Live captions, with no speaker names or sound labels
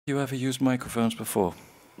You ever used microphones before?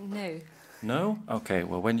 No. No? Okay,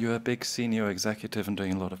 well, when you're a big senior executive and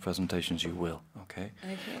doing a lot of presentations, you will, okay?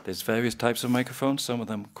 Okay. There's various types of microphones. Some of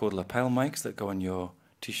them called lapel mics that go on your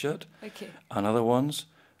T-shirt. Okay. And other ones,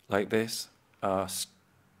 like this, are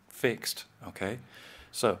fixed, okay?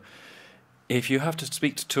 So, if you have to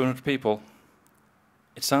speak to 200 people,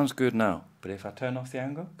 it sounds good now. But if I turn off the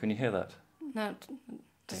angle, can you hear that? No.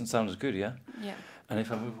 Doesn't sound as good, yeah? Yeah. And if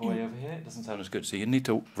I move away over here, it doesn't sound as good. So you need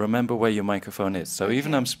to remember where your microphone is. So Okay.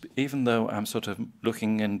 even though I'm sort of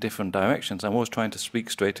looking in different directions, I'm always trying to speak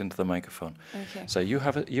straight into the microphone. Okay. So you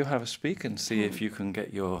have a speak and see if you can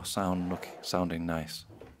get your sounding nice.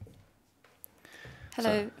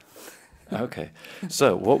 Hello. Okay.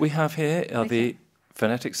 So what we have here are Okay. the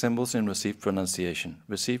phonetic symbols in received pronunciation.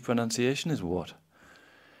 Received pronunciation is what?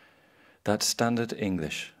 That's standard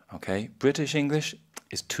English. Okay. British English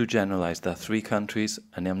is too generalized. There are 3 countries,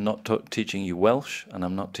 and I'm not teaching you Welsh, and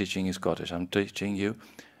I'm not teaching you Scottish. I'm teaching you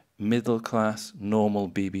middle class, normal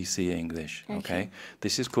BBC English. Okay.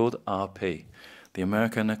 This is called RP. The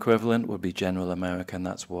American equivalent would be General American.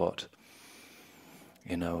 That's what,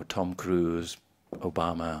 Tom Cruise,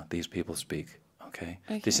 Obama, these people speak. Okay.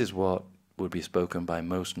 This is what would be spoken by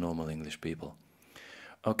most normal English people.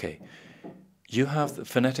 Okay. You have the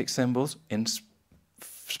phonetic symbols in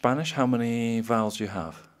Spanish. How many vowels do you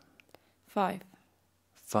have? 5.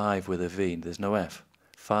 5 with a V. There's no F.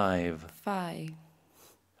 5. 5.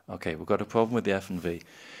 Okay, we've got a problem with the F and V.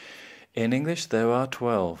 In English, there are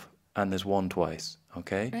 12, and there's 1 twice.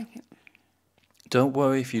 Okay? Okay. Don't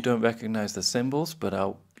worry if you don't recognize the symbols, but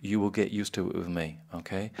you will get used to it with me.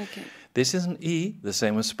 Okay? Okay. This is an E, the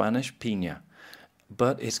same as Spanish, piña,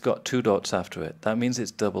 but it's got 2 dots after it. That means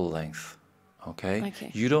it's double length. Okay?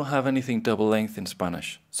 You don't have anything double length in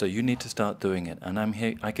Spanish, so you need to start doing it. And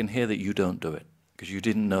I can hear that you don't do it because you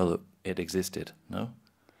didn't know that it existed. No?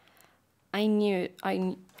 I knew it. I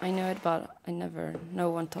know it, but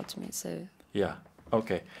no one taught me. So. Yeah.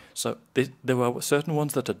 Okay. So there are certain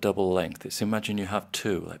ones that are double length. It's imagine you have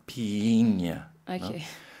 2, like piña. Okay.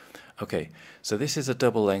 No? Okay. So this is a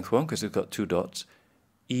double length one because it's got 2 dots.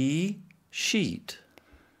 E sheet.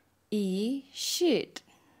 E sheet.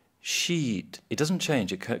 Sheet. It doesn't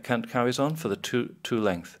change. It carries on for the two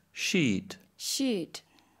length. Sheet. Sheet.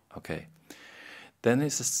 Okay. Then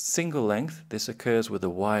it's a single length. This occurs with a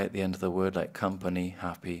Y at the end of the word, like company,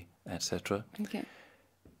 happy, etc. Okay.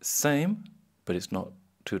 Same, but it's not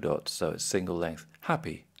 2 dots, so it's single length.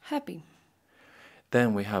 Happy. Happy.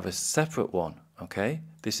 Then we have a separate one. Okay.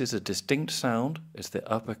 This is a distinct sound. It's the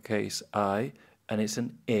uppercase I, and it's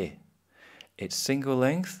an I. It's single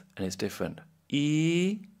length, and it's different.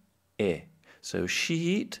 E. So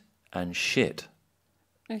sheet and shit.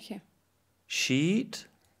 Okay. Sheet.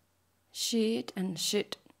 Sheet and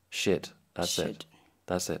shit. Shit. That's Shit. it.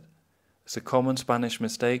 That's it. It's a common Spanish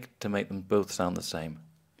mistake to make them both sound the same.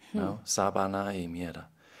 No? Sabana y mierda.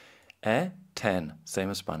 10. Same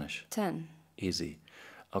as Spanish. 10. Easy.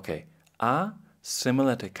 Okay. A,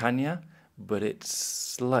 similar to caña, but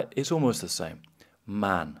it's almost the same.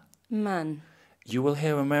 Man. Man. You will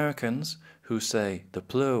hear Americans who say the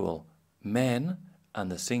plural men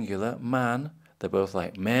and the singular man. They're both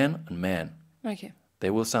like men and men. Okay.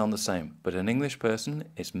 They will sound the same. But an English person,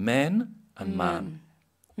 it's men and man.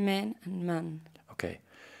 Men and man. Okay.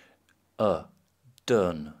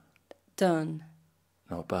 Done. Done.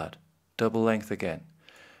 Not bad. Double length again.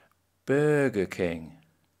 Burger King.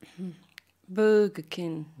 Burger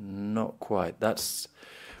King. Not quite. That's...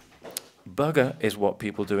 Bugger is what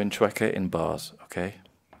people do in Trekker in bars, okay?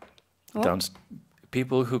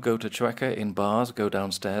 People who go to Trekker in bars go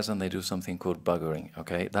downstairs and they do something called buggering,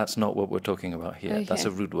 okay? That's not what we're talking about here. Okay. That's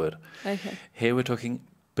a rude word. Okay. Here we're talking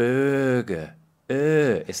burger.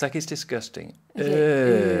 It's like it's disgusting.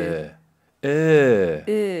 Okay.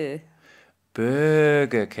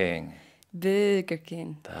 Burger King. Burger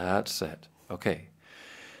King. That's it. Okay.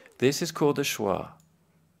 This is called the schwa.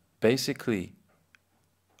 Basically,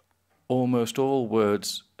 almost all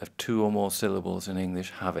words of 2 or more syllables in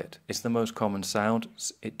English have it. It's the most common sound.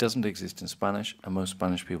 It doesn't exist in Spanish, and most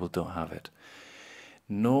Spanish people don't have it.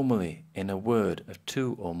 Normally, in a word of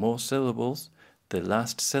 2 or more syllables, the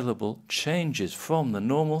last syllable changes from the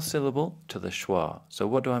normal syllable to the schwa. So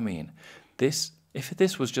what do I mean? If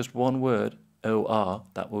this was just one word, O-R,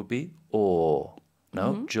 that would be or.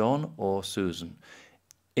 No, John or Susan.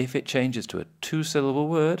 If it changes to a 2-syllable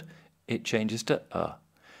word, it changes to a.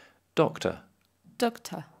 Doctor.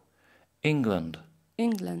 Doctor. England.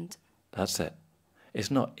 England. That's it. It's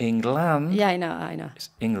not England. Yeah, I know. It's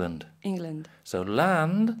England. England. So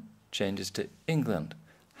land changes to England.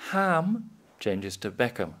 Ham changes to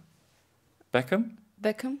Beckham. Beckham?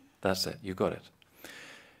 Beckham. That's it, you got it.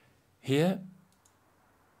 Here,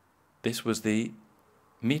 this was the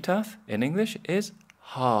mitad in English is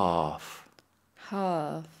half.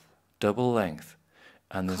 Half. Double length.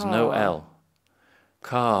 And there's no Car. L.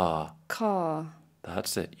 Car. Car.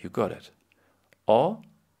 That's it, you got it. Or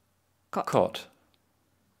Cot. cot.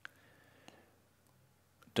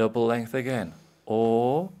 Double length again.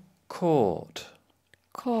 Or court.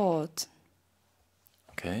 Court.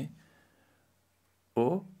 Okay.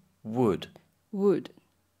 Or wood. Wood.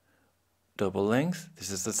 Double length. This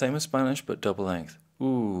is the same as Spanish, but double length.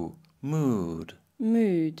 Ooh, mood.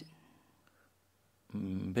 Mood.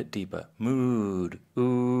 Bit deeper. Mood.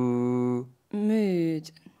 Ooh.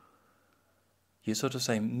 Mood. You sort of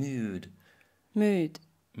say mood. Mood.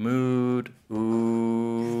 Mood.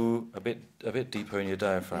 Ooh. A bit deeper in your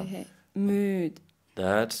diaphragm. Okay. Mood.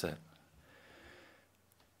 That's it.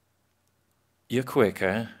 You're quick,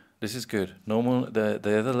 eh? This is good. Normal.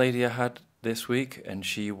 The other lady I had this week, and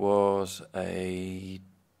she was a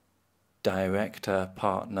director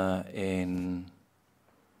partner in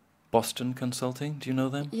Boston Consulting. Do you know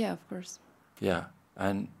them? Yeah, of course. Yeah.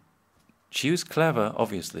 And she was clever,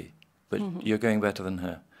 obviously, but you're going better than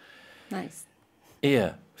her. Nice.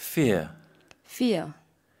 Ear, fear. Fear.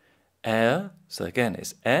 So again,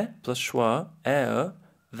 it's plus schwa, there.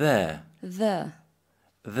 The.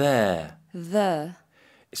 There. The.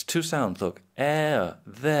 It's two sounds, look. There.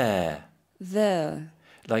 The.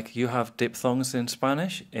 Like you have diphthongs in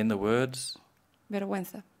Spanish in the words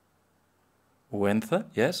Vergüenza. Vergüenza,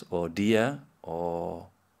 yes, or dia, or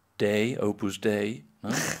Dei, Opus Dei,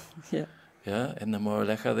 no? Yeah. Yeah, in the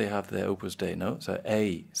Moraleja they have the Opus Dei, no? So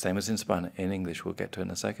A, same as in Spanish, in English, we'll get to in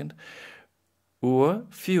a second. Ur,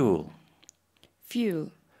 fuel.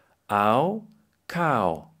 Fuel. Au,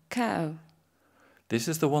 cow. Cow. This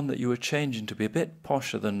is the one that you were changing to be a bit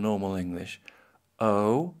posher than normal English.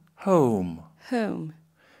 O, home. Home.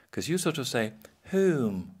 Because you sort of say,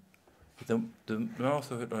 home. The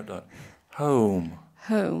mouth of it like that. Home.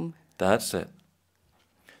 Home. That's it.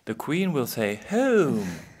 The Queen will say, home.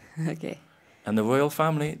 Okay. And the royal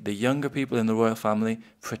family, the younger people in the royal family,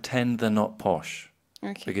 pretend they're not posh.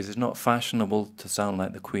 Okay. Because it's not fashionable to sound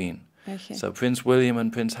like the Queen. Okay. So Prince William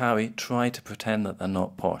and Prince Harry try to pretend that they're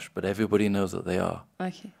not posh, but everybody knows that they are.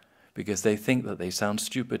 Okay. Because they think that they sound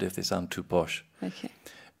stupid if they sound too posh. Okay.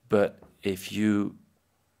 But if you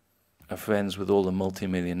are friends with all the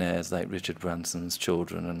multimillionaires like Richard Branson's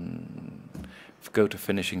children and go to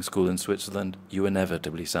finishing school in Switzerland, you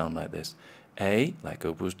inevitably sound like this. A, like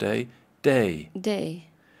Opus Dei, day. Day.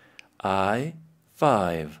 I,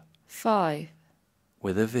 5. 5.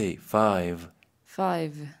 With a V, 5.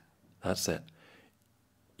 5. That's it.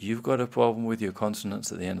 You've got a problem with your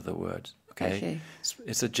consonants at the end of the words, okay? Okay.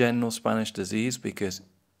 It's a general Spanish disease because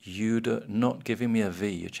you're not giving me a V,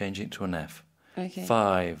 you're changing it to an F. Okay.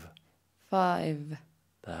 5. 5.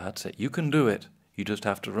 That's it. You can do it. You just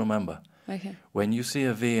have to remember. Okay. When you see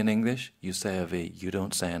a V in English, you say a V. You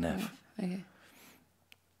don't say an F. Okay.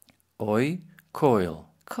 Oi, coil.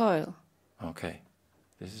 Coil. Okay.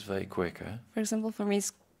 This is very quick, eh? For example, for me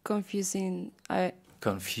it's confusing.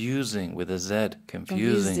 Confusing with a Z.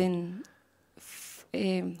 Confusing.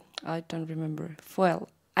 I don't remember. Fuel.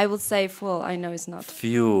 I would say fuel. I know it's not.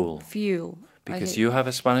 Fuel. Fuel. Because Okay. you have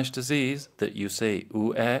a Spanish disease that you say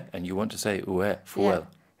ue and you want to say ue, fuel.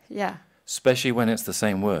 Yeah. Especially when it's the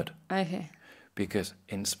same word. Okay. Because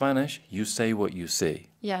in Spanish, you say what you see.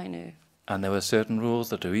 Yeah, I know. And there are certain rules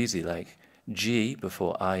that are easy, like G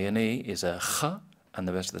before I and E is a ch, and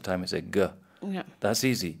the rest of the time it's a g. Yeah. That's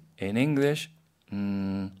easy. In English,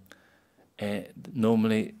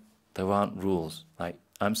 normally there aren't rules. Like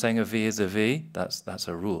I'm saying a V is a V, that's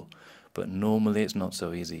a rule. But normally it's not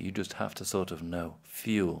so easy. You just have to sort of know.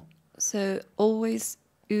 Fuel. So always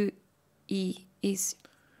U E is.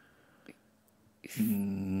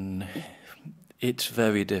 It's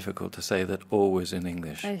very difficult to say that always in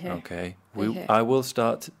English. Okay. Okay. I will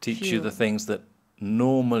start to teach you the Fuel. things that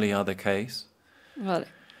normally are the case. Well,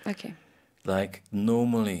 okay. Like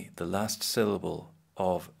normally the last syllable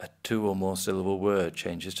of a 2 or more syllable word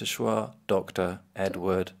changes to schwa, doctor,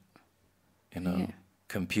 Edward, Yeah.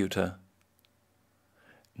 computer.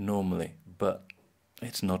 Normally, but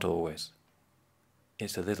it's not always.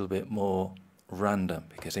 It's a little bit more random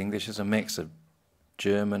because English is a mix of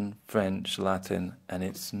German, French, Latin, and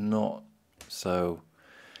it's not so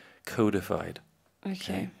codified.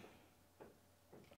 Okay.